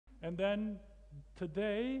And then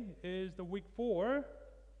today is the week 4,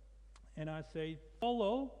 and I say,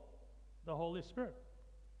 follow the Holy Spirit.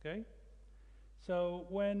 Okay? So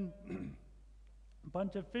when a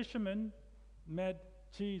bunch of fishermen met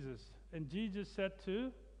Jesus, and Jesus said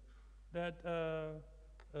to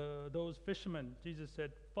those fishermen, Jesus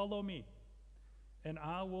said, follow me, and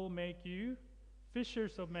I will make you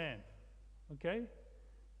fishers of men. Okay?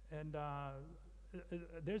 And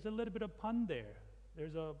there's a little bit of pun there.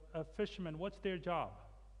 There's a fisherman. What's their job?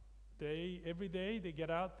 Every day they get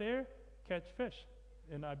out there, catch fish.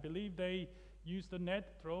 And I believe they use the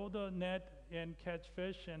net, throw the net and catch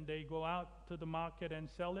fish, and they go out to the market and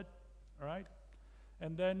sell it. All right?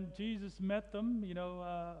 And then Jesus met them,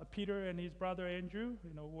 Peter and his brother Andrew,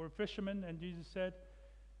 were fishermen, and Jesus said,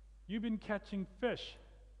 you've been catching fish,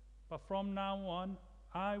 but from now on,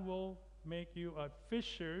 I will make you a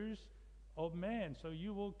fishers of men. So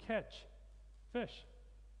you will catch fish.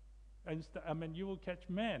 You will catch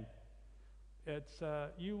men.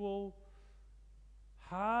 You will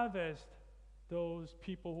harvest those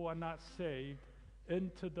people who are not saved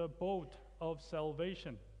into the boat of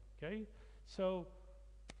salvation. Okay? So,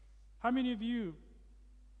 how many of you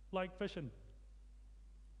like fishing?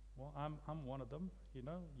 Well, I'm one of them.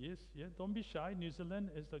 Yes, don't be shy. New Zealand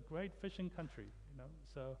is a great fishing country.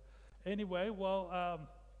 So, anyway, well,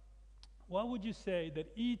 what would you say that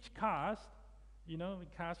each cast,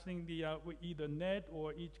 casting the either net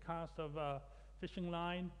or each cast of fishing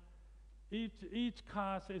line, each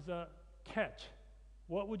cast is a catch.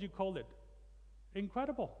 What would you call it?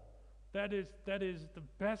 Incredible. That is the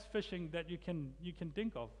best fishing that you can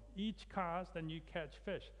think of. Each cast and you catch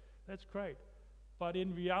fish. That's great. But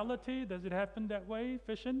in reality, does it happen that way,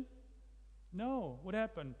 fishing? No. What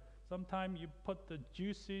happened? Sometimes you put the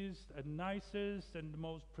juiciest and nicest and the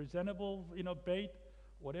most presentable, bait,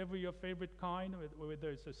 whatever your favorite kind, whether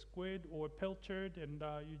it's a squid or pilchard, and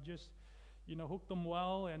you just, hook them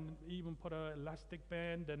well, and even put an elastic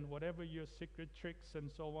band and whatever your secret tricks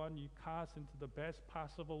and so on. You cast into the best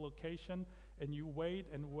possible location, and you wait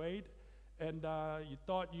and wait, and you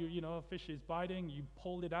thought a fish is biting. You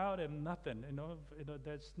pulled it out, and nothing.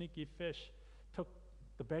 That sneaky fish took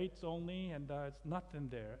the baits only, and it's nothing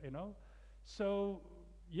there. So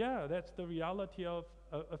yeah, that's the reality of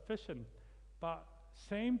fishing. But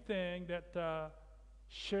same thing that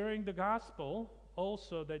sharing the gospel.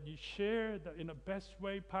 Also, that you share in the best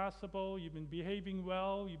way possible. You've been behaving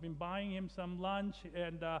well. You've been buying him some lunch,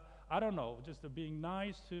 and I don't know, just being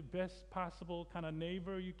nice to best possible kind of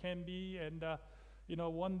neighbor you can be. And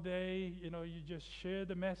one day, you just share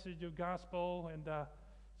the message of gospel, and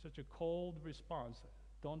such a cold response.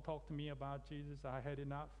 Don't talk to me about Jesus. I had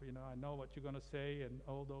enough. I know what you're going to say, and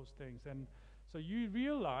all those things. And so you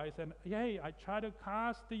realize, and hey, I tried to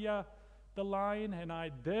cast the line, and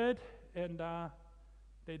I did, and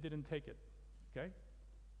they didn't take it. Okay?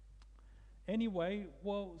 Anyway,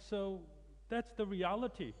 well, so that's the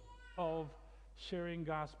reality of sharing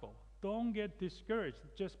gospel. Don't get discouraged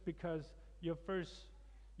just because your first,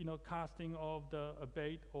 casting of the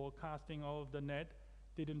bait or casting of the net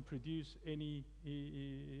didn't produce any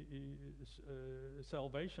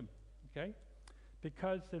salvation. Okay?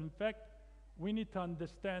 Because in fact, we need to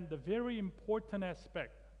understand the very important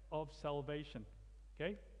aspect of salvation.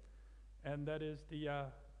 Okay? And that is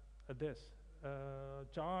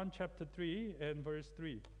John chapter 3 and verse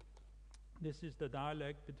 3. This is the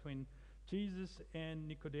dialogue between Jesus and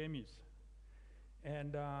Nicodemus.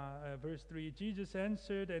 And verse 3, Jesus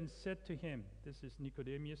answered and said to him, this is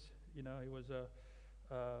Nicodemus, he was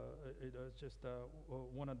just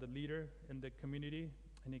one of the leader in the community,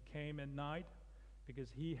 and he came at night because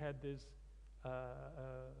he had this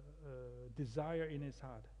desire in his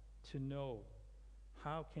heart to know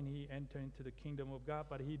how can he enter into the kingdom of God.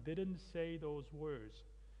 But he didn't say those words,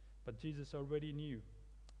 but Jesus already knew.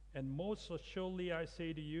 And most assuredly I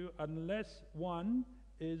say to you, unless one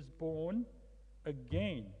is born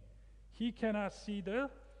again, he cannot see the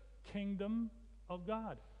kingdom of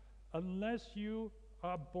God. Unless you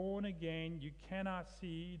are born again, you cannot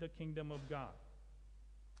see the kingdom of God.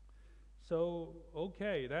 So,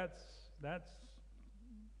 okay, that's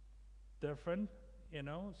different,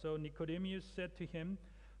 So Nicodemus said to him,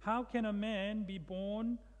 how can a man be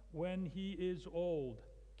born when he is old?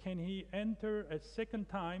 Can he enter a second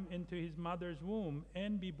time into his mother's womb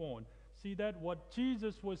and be born? See that what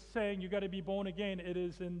Jesus was saying, you got to be born again. It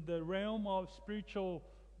is in the realm of spiritual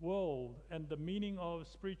world and the meaning of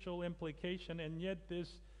spiritual implication. And yet this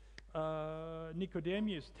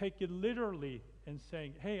Nicodemus take it literally and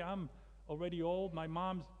saying, hey, I'm already old. My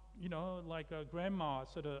mom's, like a grandma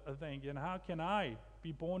sort of a thing. And how can I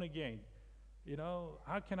be born again?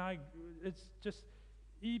 How can I? It's just,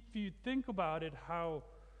 if you think about it, how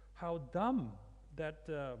dumb that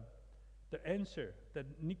the answer that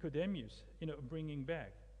Nicodemus, bringing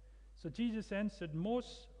back. So Jesus answered,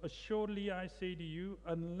 "Most assuredly I say to you,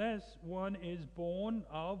 unless one is born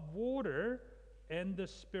of water and the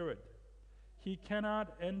Spirit, he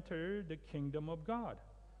cannot enter the kingdom of God.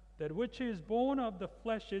 That which is born of the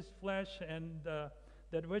flesh is flesh, and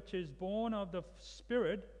that which is born of the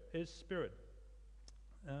Spirit is spirit."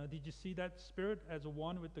 Did you see that Spirit as a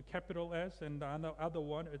one with the capital S and the other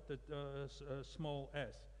one with the small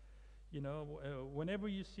s? Whenever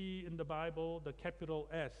you see in the Bible the capital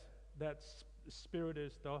S, that Spirit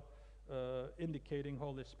is the indicating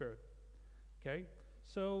Holy Spirit. Okay,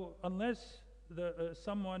 so unless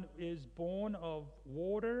someone is born of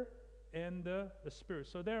water and the Spirit,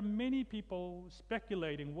 so there are many people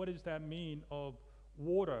speculating what does that mean of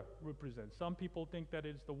water represent. Some people think that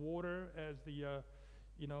it's the water as the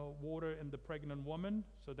water in the pregnant woman,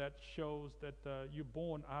 so that shows that you're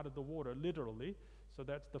born out of the water, literally. So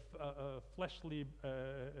that's the fleshly,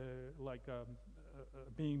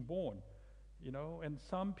 being born, And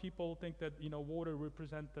some people think that water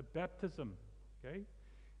represents the baptism, okay.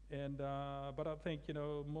 And but I think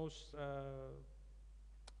most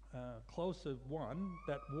closest one,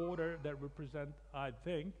 that water that represent, I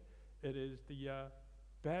think it is the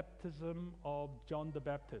baptism of John the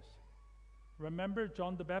Baptist. Remember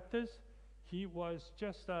John the Baptist? He was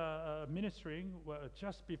just ministering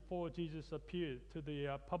just before Jesus appeared to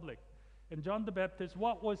the public. And John the Baptist,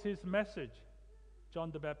 what was his message?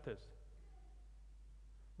 John the Baptist: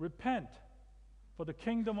 repent, for the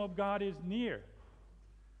kingdom of God is near.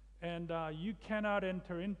 And you cannot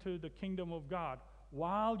enter into the kingdom of God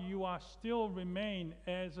while you are still remain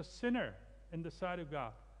as a sinner in the sight of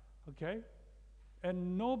God. Okay?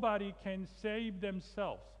 And nobody can save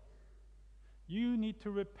themselves. You need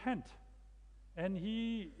to repent. And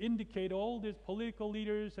he indicated all these political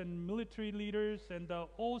leaders and military leaders and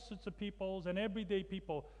all sorts of peoples and everyday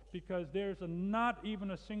people, because there's not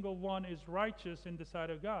even a single one is righteous in the sight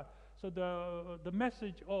of God. So the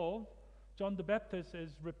message of John the Baptist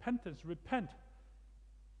is repentance. Repent.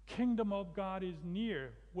 Kingdom of God is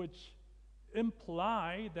near, which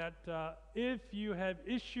imply that if you have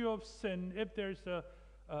issue of sin, if there's a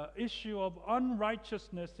issue of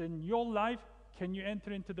unrighteousness in your life, can you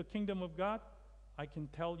enter into the kingdom of God? I can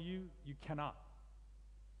tell you, you cannot.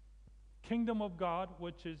 Kingdom of God,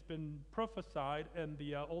 which has been prophesied in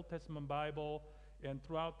the Old Testament Bible and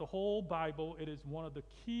throughout the whole Bible, it is one of the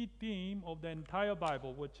key themes of the entire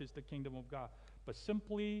Bible, which is the kingdom of God. But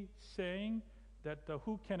simply saying that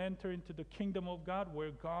who can enter into the kingdom of God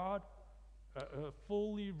where God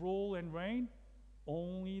fully rule and reign?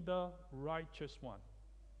 Only the righteous one.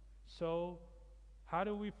 So how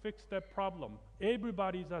do we fix that problem?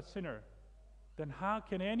 Everybody's a sinner. Then how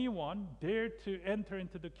can anyone dare to enter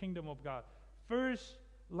into the kingdom of God? First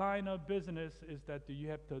line of business is that you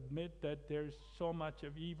have to admit that there's so much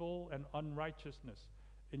of evil and unrighteousness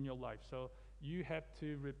in your life. So you have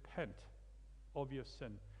to repent of your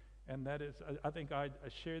sin. And that is, I think I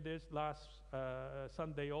shared this last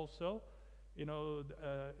Sunday also.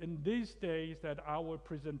 In these days that our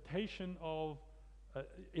presentation of,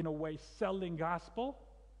 in a way, selling gospel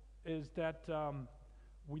is that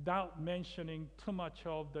without mentioning too much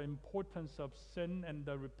of the importance of sin and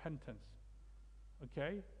the repentance.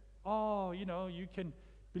 Okay? Oh, you can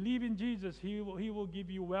believe in Jesus. He will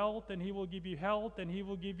give you wealth, and He will give you health, and He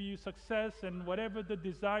will give you success, and whatever the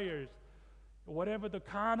desires, whatever the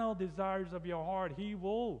carnal desires of your heart, He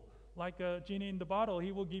will, like a genie in the bottle,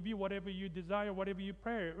 He will give you whatever you desire, whatever you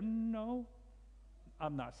pray. No.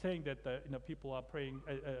 I'm not saying that people are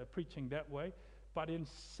preaching that way, but in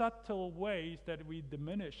subtle ways that we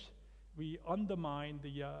diminish, we undermine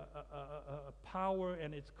the power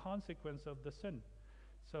and its consequence of the sin.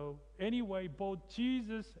 So anyway, both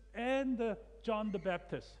Jesus and John the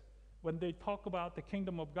Baptist, when they talk about the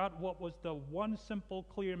kingdom of God, what was the one simple,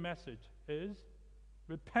 clear message is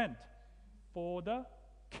repent, for the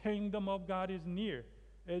kingdom of God is near.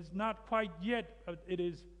 It's not quite yet, but it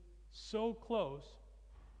is so close.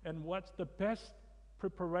 And what's the best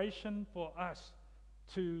preparation for us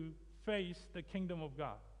to face the kingdom of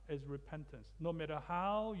God is repentance. No matter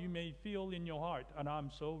how you may feel in your heart, and I'm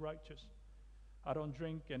so righteous. I don't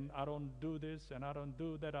drink, and I don't do this, and I don't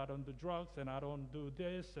do that, I don't do drugs, and I don't do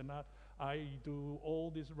this, and I do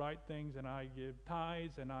all these right things, and I give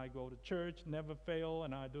tithes, and I go to church, never fail,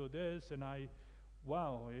 and I do this, and I'm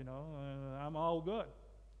all good.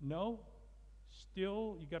 No,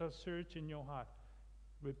 still you got to search in your heart.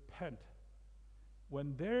 Repent.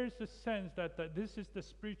 when there's a sense that this is the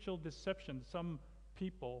spiritual deception some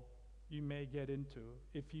people you may get into,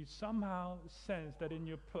 if you somehow sense that in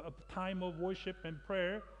your time of worship and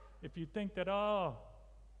prayer, if you think that, oh,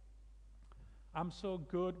 I'm so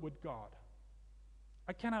good with God,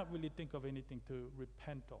 I cannot really think of anything to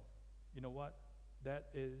repent of. You know what? That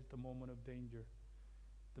is the moment of danger.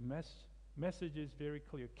 The message is very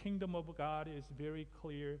clear. Kingdom of God is very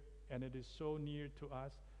clear, and it is so near to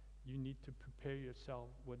us. You need to prepare yourself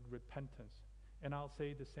with repentance. And I'll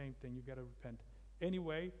say the same thing. You got to repent.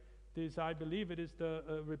 Anyway, this, I believe it is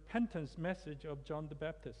the repentance message of John the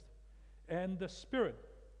Baptist. And the Spirit,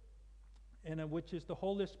 and which is the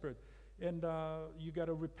Holy Spirit. And you got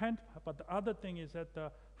to repent. But the other thing is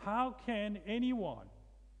that how can anyone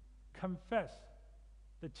confess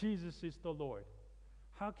that Jesus is the Lord?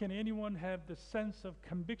 How can anyone have the sense of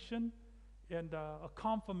conviction and a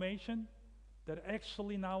confirmation that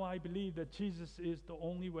actually now I believe that Jesus is the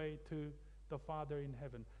only way to the Father in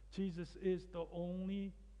heaven? Jesus is the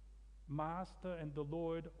only Master and the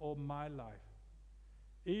Lord of my life.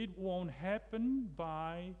 It won't happen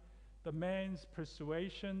by the man's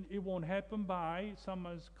persuasion. It won't happen by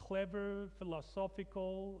someone's clever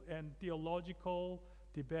philosophical and theological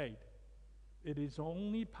debate. It is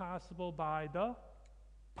only possible by the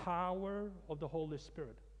power of the Holy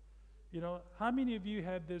Spirit. You know, how many of you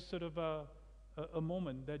had this sort of a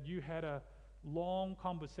moment that you had a long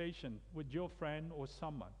conversation with your friend or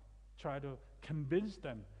someone, try to convince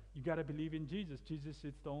them, you got to believe in Jesus. Jesus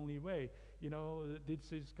is the only way. You know,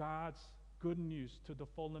 this is God's good news to the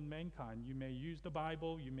fallen mankind. You may use the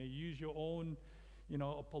Bible, you may use your own, you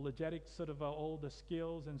know, apologetic sort of all the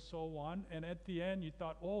skills and so on. And at the end, you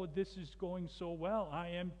thought, oh, this is going so well. I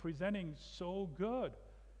am presenting so good.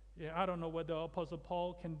 Yeah, I don't know whether Apostle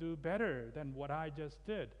Paul can do better than what I just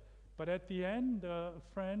did. But at the end, the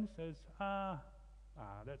friend says,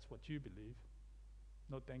 that's what you believe.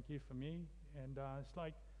 No thank you for me. And it's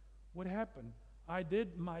like, what happened? I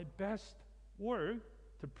did my best work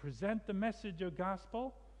to present the message of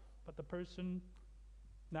gospel, but the person,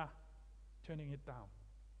 turning it down.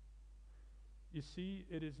 You see,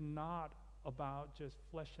 it is not about just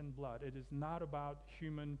flesh and blood. It is not about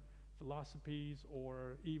human philosophies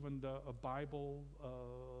or even the Bible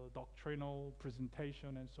doctrinal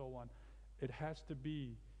presentation and so on. It has to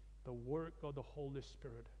be the work of the Holy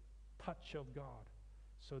Spirit, touch of God.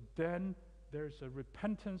 So then there's a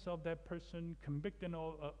repentance of that person, convicted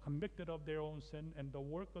of their own sin, and the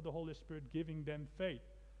work of the Holy Spirit giving them faith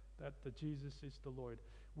that Jesus is the Lord.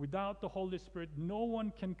 Without the Holy Spirit, no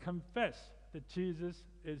one can confess that Jesus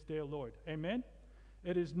is their Lord. Amen?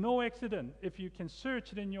 It is no accident if you can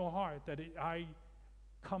search it in your heart that I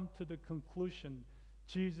come to the conclusion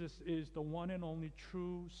Jesus is the one and only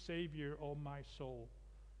true Savior of my soul.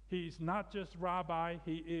 He is not just Rabbi,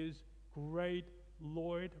 He is great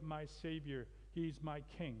Lord, my Savior. He is my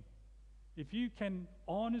King. If you can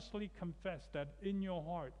honestly confess that in your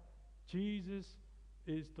heart, Jesus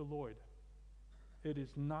is the Lord, it is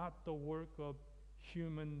not the work of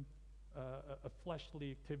human, a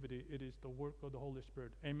fleshly activity. It is the work of the Holy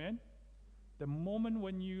Spirit. Amen? The moment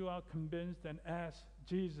when you are convinced and ask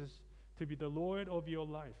Jesus to be the Lord of your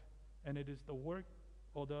life, and it is the work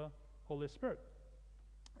of the Holy Spirit.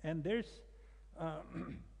 And there's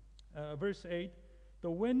verse 8,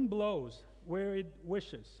 the wind blows where it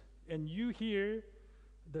wishes, and you hear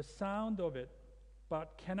the sound of it,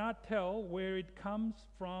 but cannot tell where it comes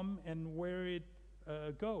from and where it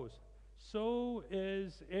goes. So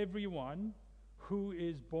is everyone who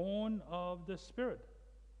is born of the Spirit.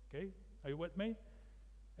 Okay, are you with me?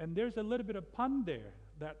 And there's a little bit of pun there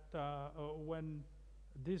that when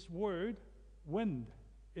this word wind,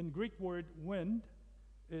 in Greek word wind,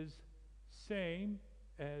 is same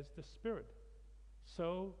as the Spirit.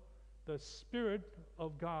 So the Spirit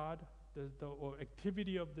of God, or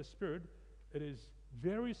activity of the Spirit, it is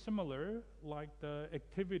very similar like the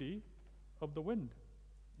activity of the wind.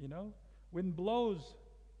 You know, wind blows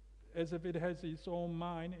as if it has its own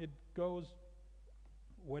mind. It goes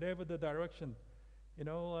whatever the direction. You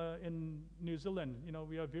know, in New Zealand, you know,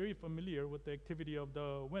 we are very familiar with the activity of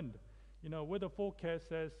the wind. You know, weather forecast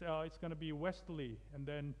says it's going to be westerly, and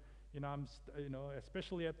then, you know,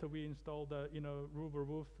 especially after we install the,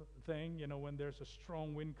 roof thing, you know, when there's a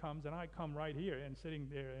strong wind comes, and I come right here and sitting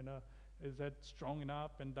there, and is that strong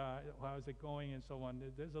enough, and how is it going, and so on.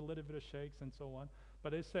 There's a little bit of shakes and so on.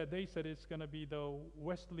 But they said it's going to be the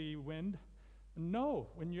westerly wind. No,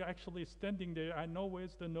 when you're actually standing there, I know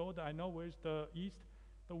where's the north, I know where's the east.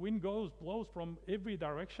 The wind blows from every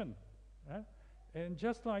direction. Right? And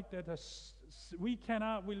just like that, we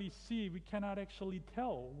cannot really see, we cannot actually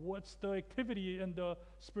tell what's the activity in the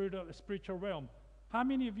spiritual realm. How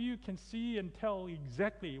many of you can see and tell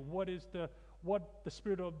exactly what the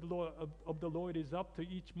Spirit of the Lord is up to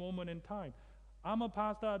each moment in time? I'm a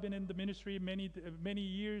pastor. I've been in the ministry many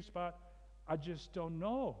years, but I just don't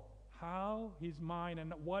know how His mind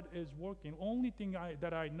and what is working. Only thing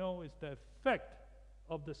that I know is the effect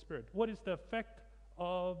of the Spirit. What is the effect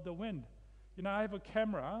of the wind? I have a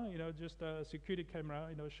camera, just a security camera,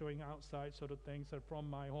 showing outside sort of things from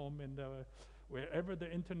my home, and wherever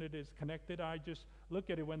the internet is connected, I just look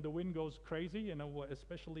at it when the wind goes crazy,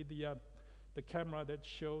 especially the camera that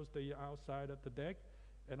shows the outside of the deck,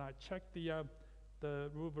 and I check the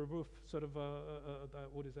roof sort of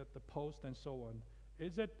the post and so on.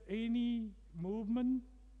 Is it any movement?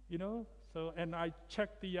 So, and I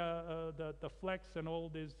check the flex and all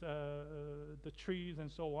these the trees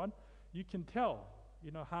and so on. You can tell,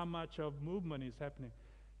 how much of movement is happening.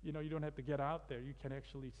 You don't have to get out there. You can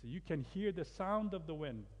actually see. You can hear the sound of the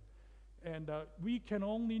wind. And we can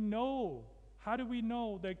only know. How do we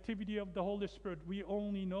know the activity of the Holy Spirit? We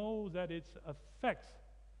only know that it's effects.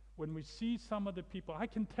 When we see some of the people, I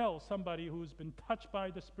can tell somebody who's been touched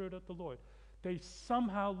by the Spirit of the Lord. They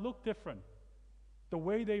somehow look different. The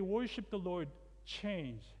way they worship the Lord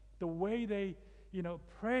changed. The way they,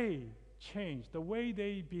 pray changed. The way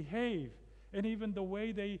they behave, and even the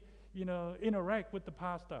way they, interact with the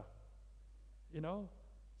pastor. So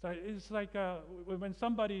it's like when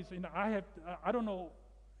somebody's, I don't know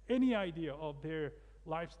any idea of their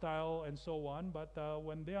lifestyle and so on, but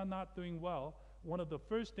when they are not doing well, one of the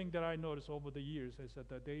first things that I noticed over the years is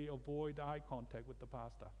that they avoid eye contact with the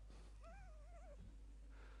pastor.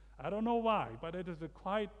 I don't know why, but it is a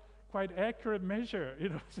quite accurate measure.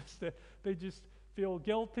 Just that they just feel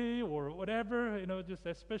guilty or whatever. Just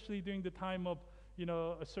especially during the time of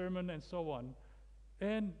a sermon and so on,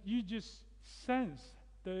 and you just sense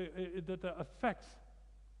the effects,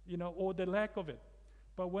 or the lack of it.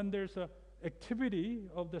 But when there's a activity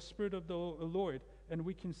of the Spirit of the Lord, and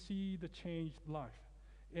we can see the changed life.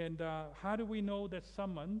 And how do we know that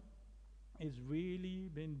someone is really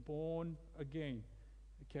been born again?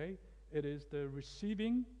 Okay, it is the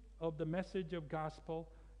receiving of the message of gospel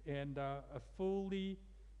and fully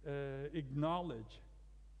acknowledge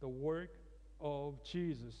the work of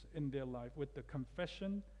Jesus in their life with the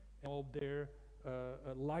confession of their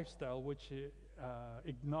lifestyle, which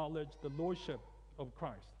acknowledge the lordship of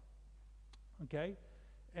Christ. Okay,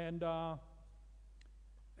 and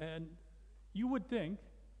you would think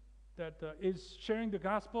that is sharing the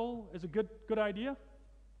gospel is a good idea.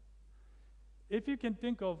 If you can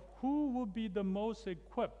think of who would be the most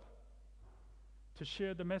equipped to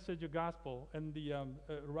share the message of gospel and the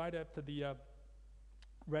right after the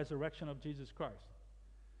resurrection of Jesus Christ,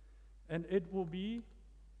 and it will be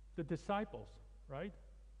the disciples, right?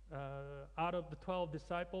 Out of the 12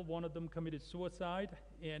 disciples, one of them committed suicide,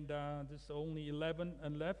 and there's only 11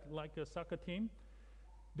 left, like a soccer team.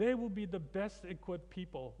 They will be the best equipped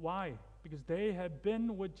people. Why? Because they have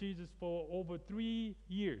been with Jesus for over 3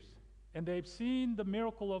 years. And they've seen the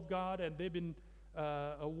miracle of God, and they've been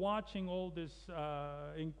watching all this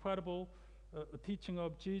incredible teaching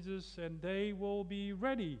of Jesus, and they will be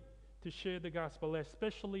ready to share the gospel,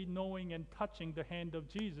 especially knowing and touching the hand of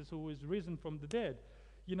Jesus who is risen from the dead.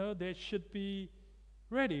 They should be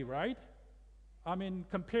ready, right? I mean,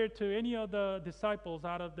 compared to any other disciples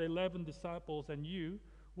out of the 11 disciples and you,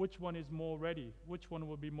 which one is more ready? Which one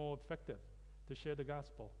will be more effective to share the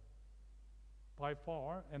gospel? By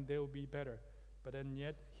far, and they will be better. But then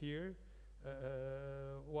yet here,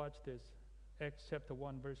 watch this. Acts chapter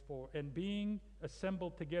 1, verse 4. And being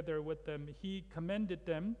assembled together with them, he commanded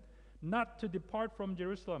them not to depart from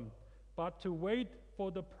Jerusalem, but to wait for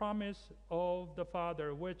the promise of the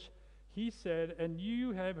Father, which he said, and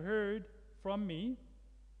you have heard from me.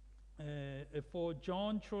 For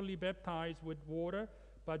John truly baptized with water,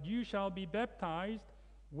 but you shall be baptized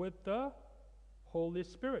with the Holy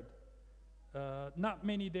Spirit not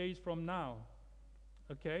many days from now.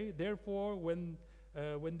 Okay, therefore when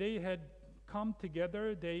they had come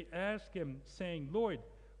together, they asked him, saying, Lord,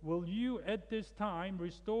 will you at this time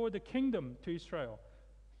restore the kingdom to Israel?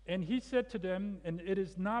 And he said to them, and it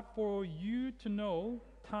is not for you to know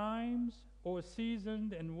times or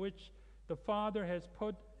seasons in which the Father has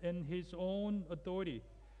put in his own authority,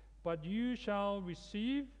 but you shall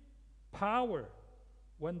receive power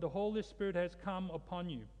when the Holy Spirit has come upon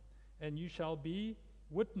you, and you shall be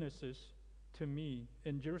witnesses to me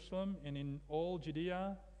in Jerusalem and in all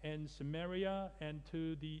Judea and Samaria and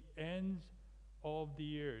to the ends of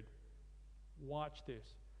the earth. Watch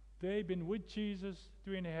this. They've been with Jesus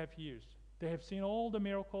 3.5 years. They have seen all the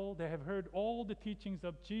miracle. They have heard all the teachings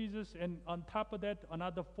of Jesus. And on top of that,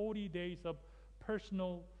 another 40 days of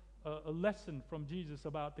personal a lesson from Jesus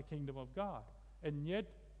about the kingdom of God. And yet,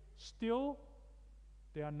 still,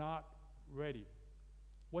 they are not ready.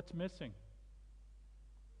 What's missing?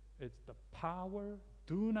 It's the power,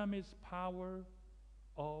 dunamis power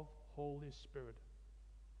of Holy Spirit.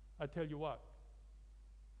 I tell you what,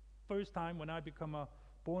 first time when I become a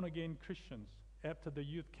born-again Christian after the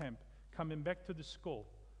youth camp, coming back to the school,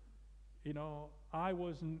 I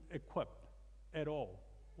wasn't equipped at all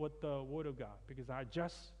with the Word of God because I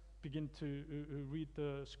just begin to read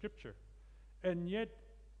the Scripture.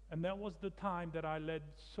 And that was the time that I led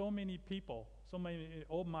so many people,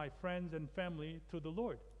 all my friends and family to the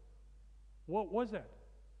Lord. What was that?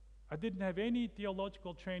 I didn't have any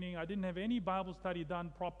theological training. I didn't have any Bible study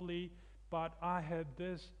done properly, but I had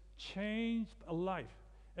this changed life.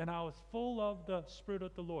 And I was full of the Spirit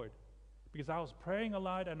of the Lord because I was praying a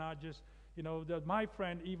lot, and I just, my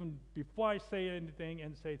friend, even before I say anything,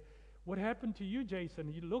 and say, "What happened to you,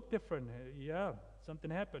 Jason? You look different." Yeah, something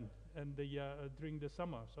happened and during the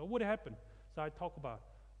summer. So what happened? So I talk about,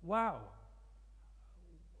 wow,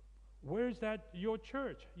 where's that, your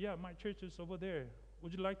church? Yeah, my church is over there.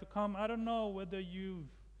 Would you like to come? I don't know whether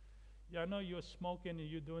I know you're smoking and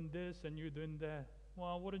you're doing this and you're doing that.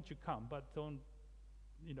 Well, why don't you come? But don't,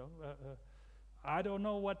 I don't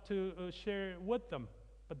know what to share with them.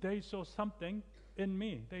 But they saw something in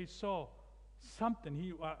me. They saw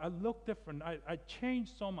something. I looked different. I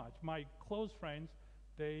changed so much. My close friends,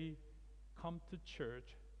 they come to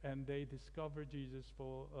church and they discover Jesus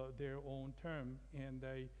for their own term, and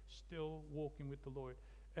they still walking with the Lord.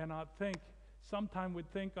 And I think sometimes we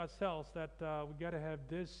think ourselves that we got to have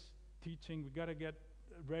this teaching, we got to get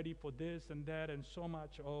ready for this and that, and so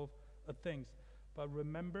much of things. But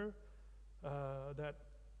remember that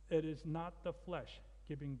it is not the flesh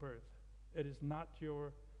giving birth. It is not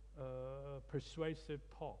your persuasive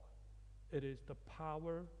talk. It is the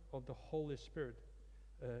power of the Holy Spirit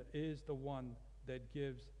is the one that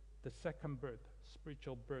gives the second birth,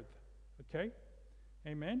 spiritual birth. Okay?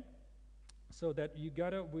 Amen? So that you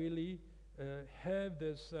gotta really have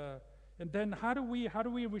this. And then how do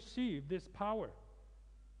we receive this power?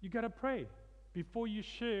 You gotta pray before you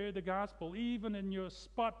share the gospel, even in your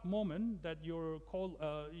spot moment that your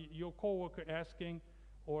coworker asking,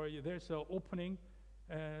 or there's an opening,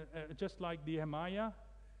 just like Nehemiah,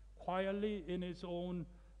 quietly in his own,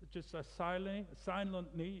 just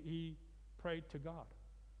silently, he prayed to God.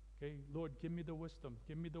 Okay, Lord, give me the wisdom,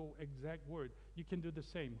 give me the exact word. You can do the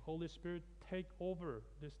same. Holy Spirit, take over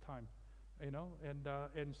this time,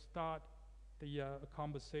 and start the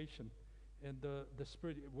conversation. And the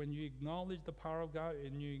Spirit, when you acknowledge the power of God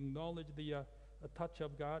and you acknowledge the touch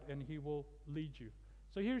of God, and He will lead you.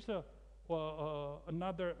 So here's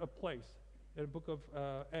another place in the book of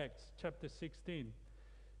Acts, chapter 16.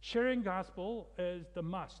 Sharing gospel is the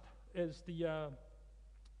must, is the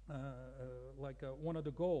one of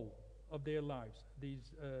the goals of their lives.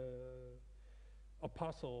 These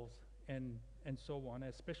apostles and so on,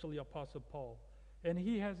 especially Apostle Paul. And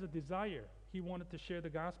he has a desire. He wanted to share the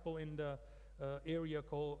gospel in the area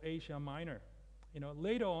called Asia Minor.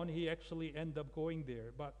 Later on, he actually ended up going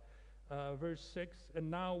there. But verse 6, and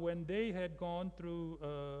now when they had gone through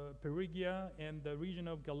Phrygia and the region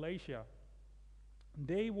of Galatia,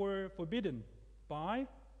 they were forbidden by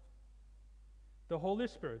the Holy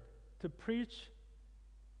Spirit to preach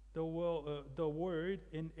the word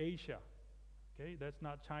in Asia. Okay, that's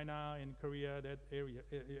not China and Korea, that area.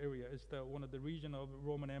 It's one of the region of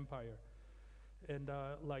Roman Empire, and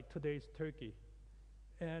like today's Turkey.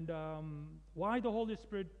 And why the Holy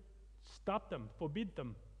Spirit stopped them, forbid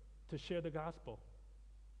them to share the gospel?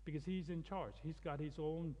 Because He's in charge. He's got His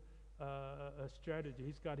own strategy.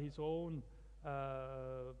 He's got His own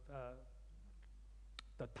the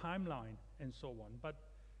timeline and so on. But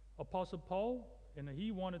Apostle Paul,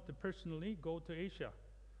 he wanted to personally go to Asia,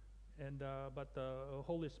 but the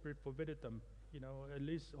Holy Spirit forbid them. At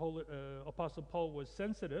least Apostle Paul was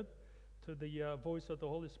sensitive to the voice of the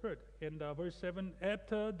Holy Spirit. And verse 7,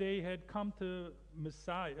 after they had come to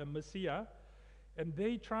Mysia, and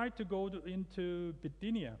they tried to go into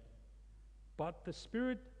Bithynia, but the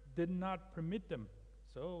Spirit did not permit them.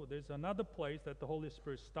 So there's another place that the Holy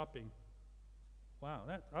Spirit is stopping. Wow,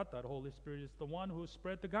 I thought the Holy Spirit is the one who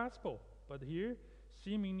spread the gospel. But here,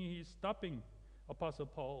 seemingly He's stopping Apostle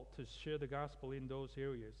Paul to share the gospel in those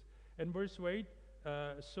areas. And verse 8,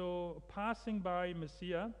 so passing by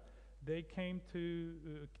Mysia, they came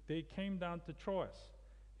down to Troas,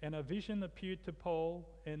 and a vision appeared to Paul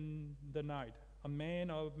in the night. A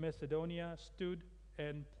man of Macedonia stood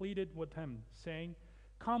and pleaded with him, saying,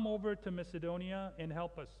 "Come over to Macedonia and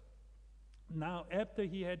help us." Now, after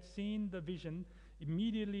he had seen the vision,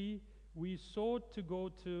 immediately we sought to go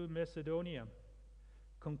to Macedonia,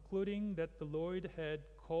 concluding that the Lord had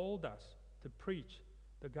called us to preach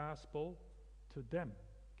the gospel to them.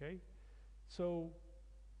 Okay? So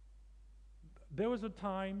there was a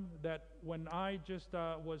time that when I just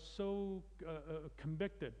was so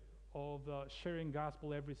convicted of sharing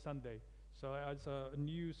gospel every Sunday. So as a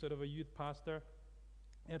new sort of a youth pastor,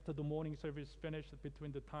 after the morning service finished,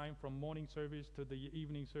 between the time from morning service to the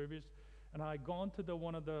evening service, and I gone to the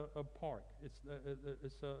one of the park. Its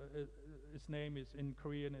name is in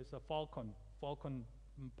Korean is a Falcon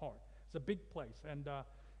Park. It's a big place, and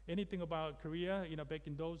anything about Korea, back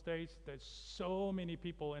in those days, there's so many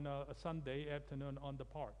people in a Sunday afternoon on the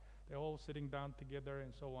park. They're all sitting down together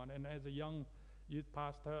and so on. And as a young youth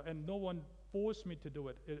pastor, and no one forced me to do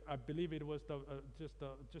it. I believe it was just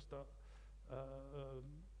the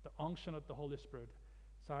unction of the Holy Spirit.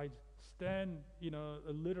 So I stand,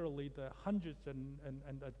 literally the hundreds and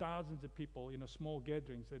the thousands of people, small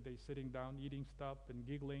gatherings that they sitting down, eating stuff and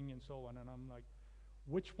giggling and so on. And I'm like,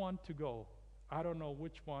 which one to go? I don't know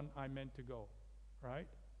which one I meant to go, right?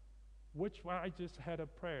 Which one? I just had a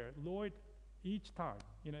prayer. Lord, each time,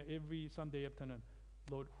 every Sunday afternoon,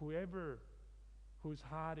 Lord, whoever whose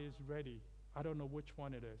heart is ready, I don't know which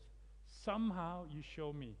one it is. Somehow you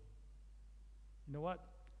show me. You know what?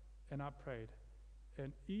 And I prayed.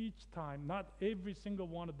 And each time, not every single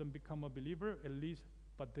one of them become a believer, at least,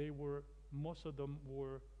 but most of them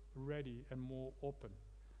were ready and more open.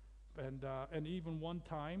 And even one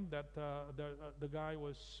time that the guy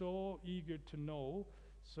was so eager to know,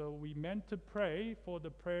 so we meant to pray for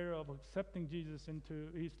the prayer of accepting Jesus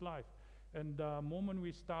into his life. And the moment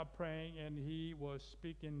we stopped praying, and he was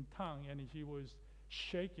speaking tongue, and he was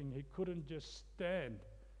shaking, he couldn't just stand.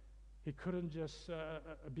 He couldn't just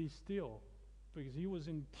be still, because he was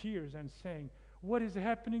in tears and saying, "What is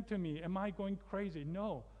happening to me? Am I going crazy?"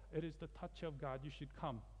 No, it is the touch of God. You should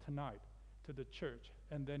come tonight to the church.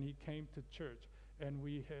 And then he came to church, and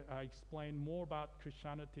I explained more about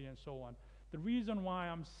Christianity and so on. The reason why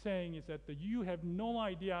I'm saying is that you have no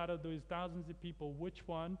idea out of those thousands of people which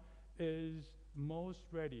one is most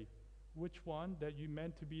ready, which one that you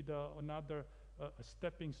meant to be another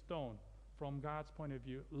stepping stone from God's point of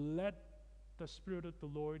view. Let the Spirit of the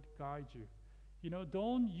Lord guide you.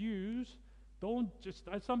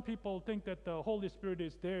 Some people think that the Holy Spirit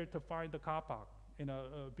is there to find the car park in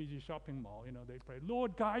a busy shopping mall. They pray,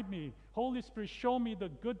 "Lord, guide me. Holy Spirit, show me the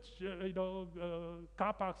good,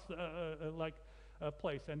 car parks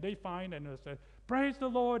place." And they find and they say, "Praise the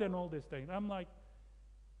Lord," and all these things. I'm like,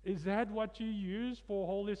 is that what you use for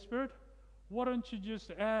Holy Spirit? Why don't you just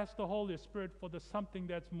ask the Holy Spirit for something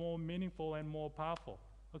that's more meaningful and more powerful?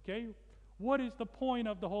 Okay? What is the point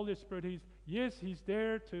of the Holy Spirit? He's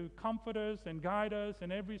there to comfort us and guide us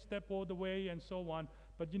and every step all the way and so on.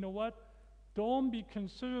 But you know what? Don't be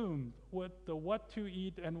consumed with what to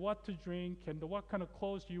eat and what to drink and what kind of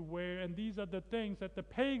clothes you wear. And these are the things that the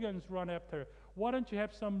pagans run after. Why don't you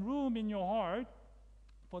have some room in your heart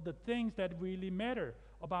for the things that really matter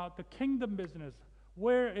about the kingdom business?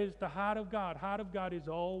 Where is the heart of God? Heart of God is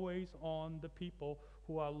always on the people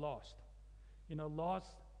who are lost.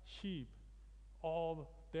 Lost sheep.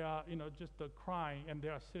 They are, just crying, and they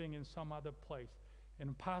are sitting in some other place,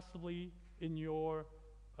 and possibly in your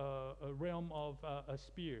a realm of a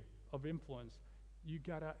sphere of influence. You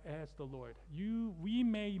gotta ask the Lord. We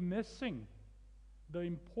may missing the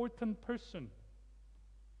important person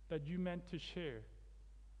that you meant to share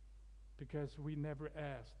because we never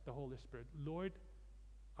asked the Holy Spirit. Lord,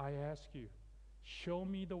 I ask you, show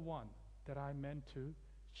me the one that I meant to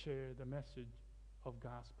share the message of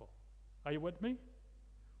gospel. Are you with me?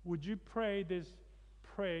 Would you pray this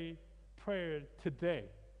prayer today?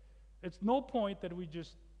 It's no point that we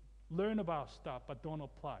just learn about stuff but don't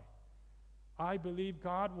apply. I believe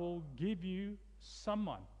God will give you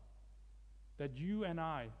someone that you and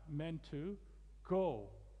I meant to go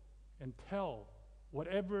and tell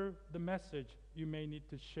whatever the message you may need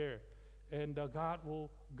to share. And God will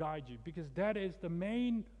guide you, because that is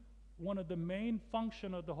one of the main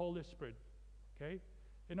function of the Holy Spirit. Okay?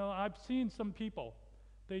 I've seen some people,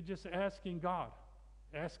 they just asking God,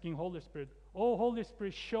 asking Holy Spirit, "Oh, Holy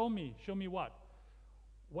Spirit, show me what?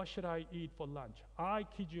 What should I eat for lunch?" I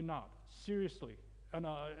kid you not, seriously. And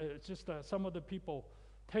it's just some of the people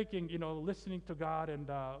taking, listening to God and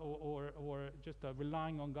or just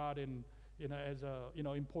relying on God as a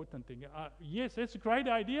important thing. Yes, it's a great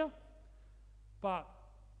idea, but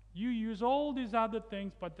you use all these other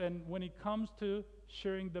things. But then when it comes to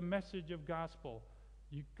sharing the message of gospel,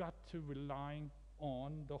 You got to rely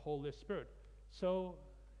on the Holy Spirit. So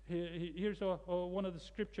here's one of the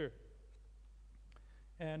scripture.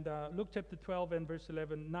 And Luke chapter 12 and verse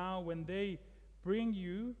 11. Now when they bring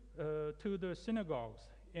you to the synagogues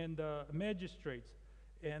and the magistrates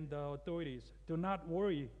and the authorities, do not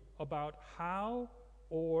worry about how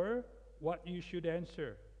or what you should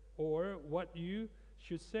answer or what you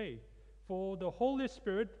should say. For the Holy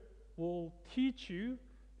Spirit will teach you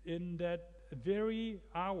in that very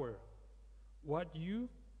hour what you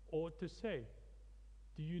ought to say.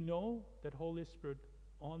 Do you know that Holy Spirit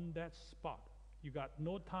on that spot? You got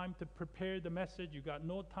no time to prepare the message. You got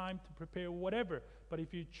no time to prepare whatever. But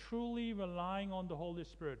if you're truly relying on the Holy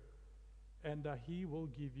Spirit, and He will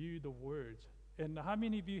give you the words. And how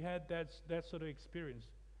many of you had that sort of experience?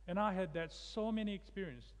 And I had that so many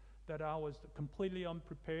experience that I was completely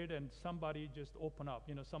unprepared, and somebody just opened up.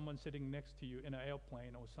 Someone sitting next to you in an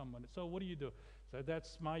airplane or someone. So what do you do? So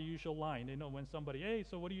that's my usual line. When somebody, hey,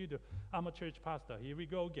 so what do you do? I'm a church pastor. Here we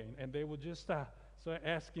go again. And they will just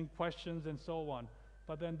asking questions and so on.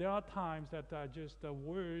 But then there are times that just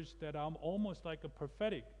words that I'm almost like a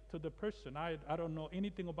prophetic to the person. I don't know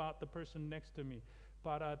anything about the person next to me,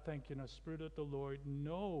 but I think Spirit of the Lord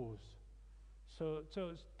knows. So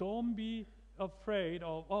don't be afraid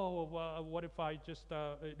of what if I just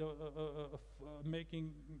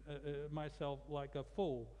making myself like a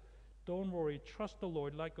fool. Don't worry. Trust the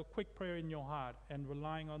Lord like a quick prayer in your heart and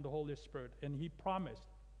relying on the Holy Spirit. And He promised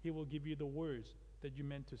He will give you the words that you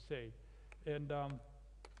meant to say. And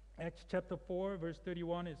Acts chapter 4 verse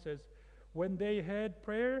 31, it says, when they had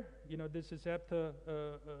prayer, this is after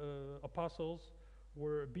apostles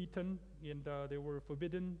were beaten and they were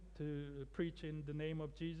forbidden to preach in the name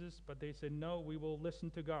of Jesus, but they said, no, we will listen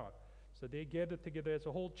to God. So they gathered together as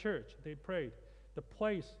a whole church. They prayed. The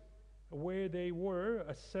place where they were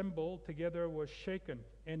assembled together was shaken,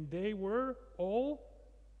 and they were all,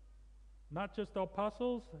 not just the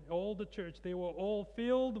apostles, all the church, they were all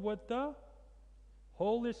filled with the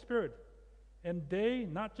Holy Spirit. And they,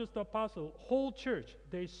 not just the apostles, whole church,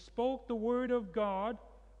 they spoke the word of God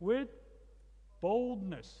with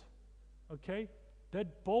boldness. Okay?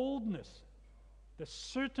 That boldness, the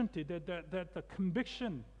certainty, that the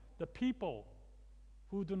conviction, the people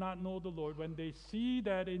who do not know the Lord, when they see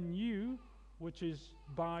that in you, which is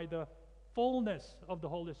by the fullness of the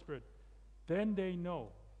Holy Spirit, then they know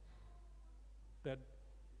that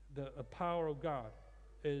the power of God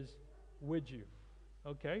is with you.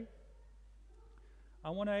 Okay? I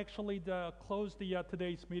want to actually close the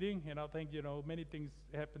today's meeting, and I think many things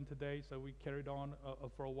happened today, so we carried on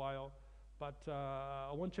for a while. But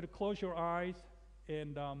I want you to close your eyes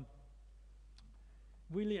and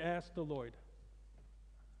really ask the Lord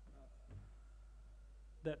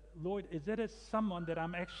that, Lord, is there someone that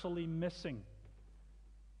I'm actually missing?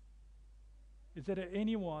 Is there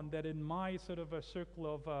anyone that in my sort of a circle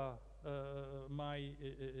of my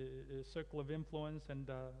circle of influence and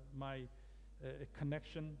my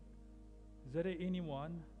connection, is there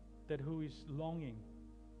anyone that who is longing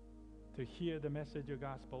to hear the message of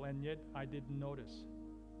gospel, and yet I didn't notice?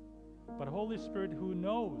 But Holy Spirit, who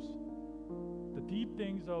knows the deep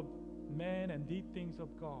things of man and deep things of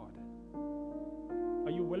God,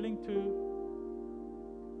 are you willing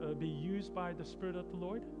to be used by the Spirit of the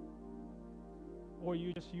Lord? Or are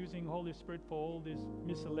you just using Holy Spirit for all this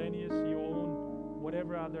miscellaneous, your own,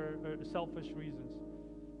 whatever other selfish reasons?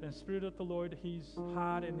 And Spirit of the Lord, His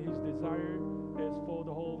heart and His desire is for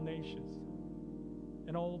the whole nations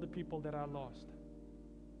and all the people that are lost.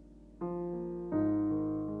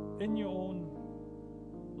 In your own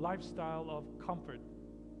lifestyle of comfort,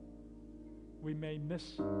 we may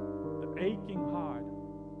miss the aching heart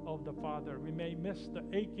of the Father. We may miss the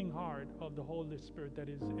aching heart of the Holy Spirit that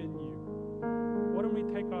is in you. Why don't we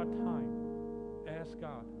take our time, ask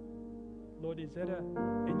God, Lord, is there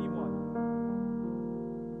anyone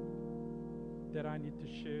that I need to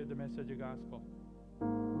share the message of gospel?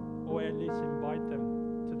 Or at least invite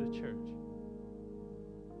them to the church.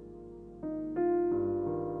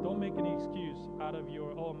 Don't make any excuse out of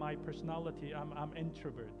your, my personality, I'm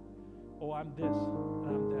introvert, or I'm this, and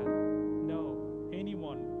I'm that. No,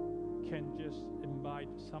 anyone can just invite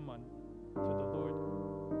someone to the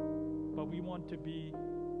Lord. But we want to be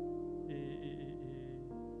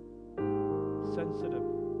sensitive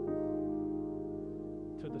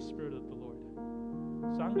to the Spirit of the Lord.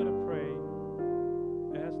 So I'm going to pray,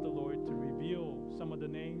 ask the Lord to reveal some of the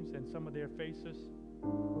names and some of their faces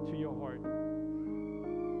to your heart.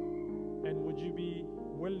 And would you be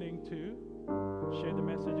willing to share the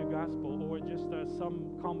message of gospel, or just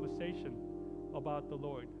some conversation about the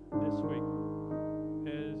Lord this week,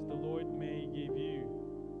 as the Lord may give you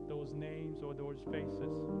those names or those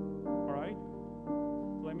faces. All right?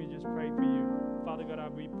 Let me just pray for you. Father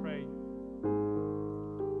God, we pray.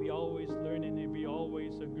 We always learning and we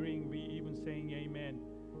always agreeing, we even saying amen.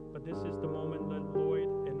 But this is the moment, Lord,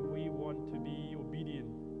 and we want to be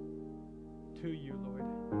obedient to you, Lord.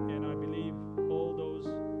 And I believe all those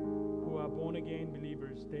who are born again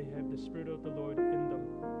believers, they have the Spirit of the Lord in them.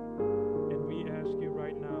 And we ask you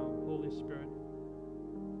right now, Holy Spirit,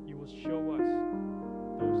 you will show us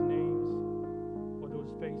those names or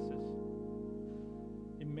those faces.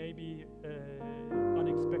 It may be an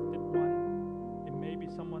unexpected one. It may be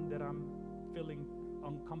someone that I'm feeling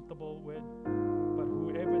uncomfortable with. But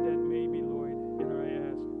whoever that may be, Lord, and I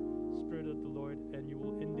ask, Spirit of the Lord, and you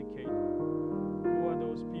will indicate who are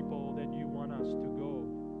those people that you want us to go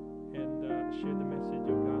and share the message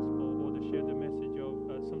of gospel, or to share the message of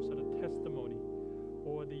some sort of testimony,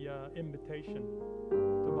 or the invitation,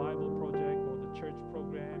 the Bible project, or the church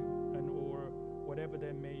program, and or whatever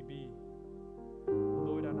there may be.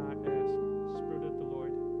 Lord, and I ask, Spirit of the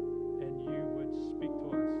Lord, and you would speak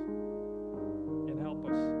to us and help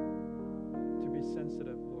us to be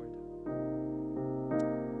sensitive, Lord.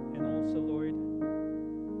 And also, Lord,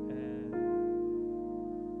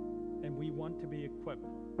 and we want to be equipped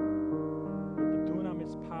with the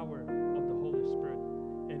dunamis power of the Holy Spirit.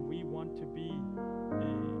 And we want to be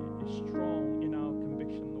strong in our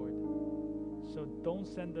conviction, Lord. So don't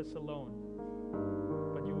send us alone,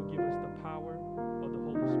 but you will give us the power of the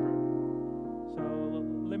Holy Spirit. So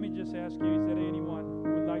let me just ask you, is there anyone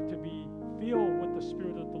who would like to be filled with the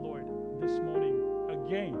Spirit of the Lord this morning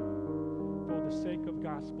again for the sake of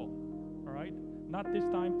gospel? All right? Not this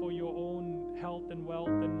time for your own health and wealth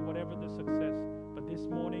and whatever the success, but this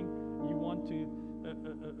morning you want to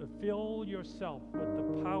fill yourself with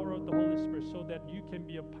the power of the Holy Spirit so that you can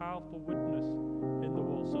be a powerful witness in the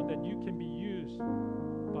world, so that you can be used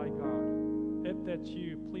by God. If that's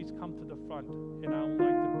you, please come to the front, and I would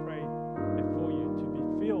like to pray before you to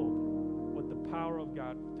be filled with the power of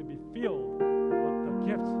God, to be filled with the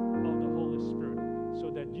gifts of the Holy Spirit,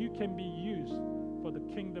 so that you can be used for the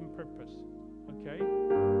kingdom purpose. Okay?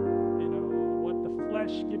 You know, what the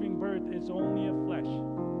flesh giving birth is only a flesh,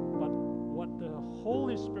 but what the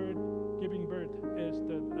Holy Spirit giving birth is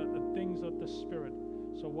the things of the Spirit.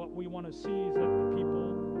 So what we want to see is that the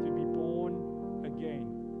people to be born again.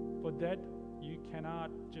 For that, you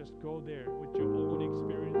cannot just go there with your own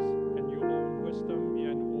experience and your own wisdom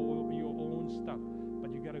and all your own stuff,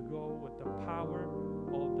 but you got to go with the power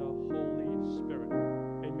of the Holy Spirit.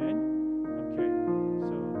 Amen? Okay.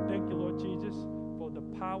 So thank you, Lord Jesus, for the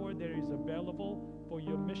power that is available for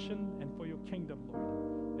your mission and for your kingdom,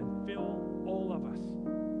 Lord. And fill all of us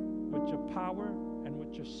with your power and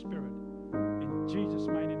with your Spirit. In Jesus'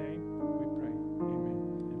 mighty name.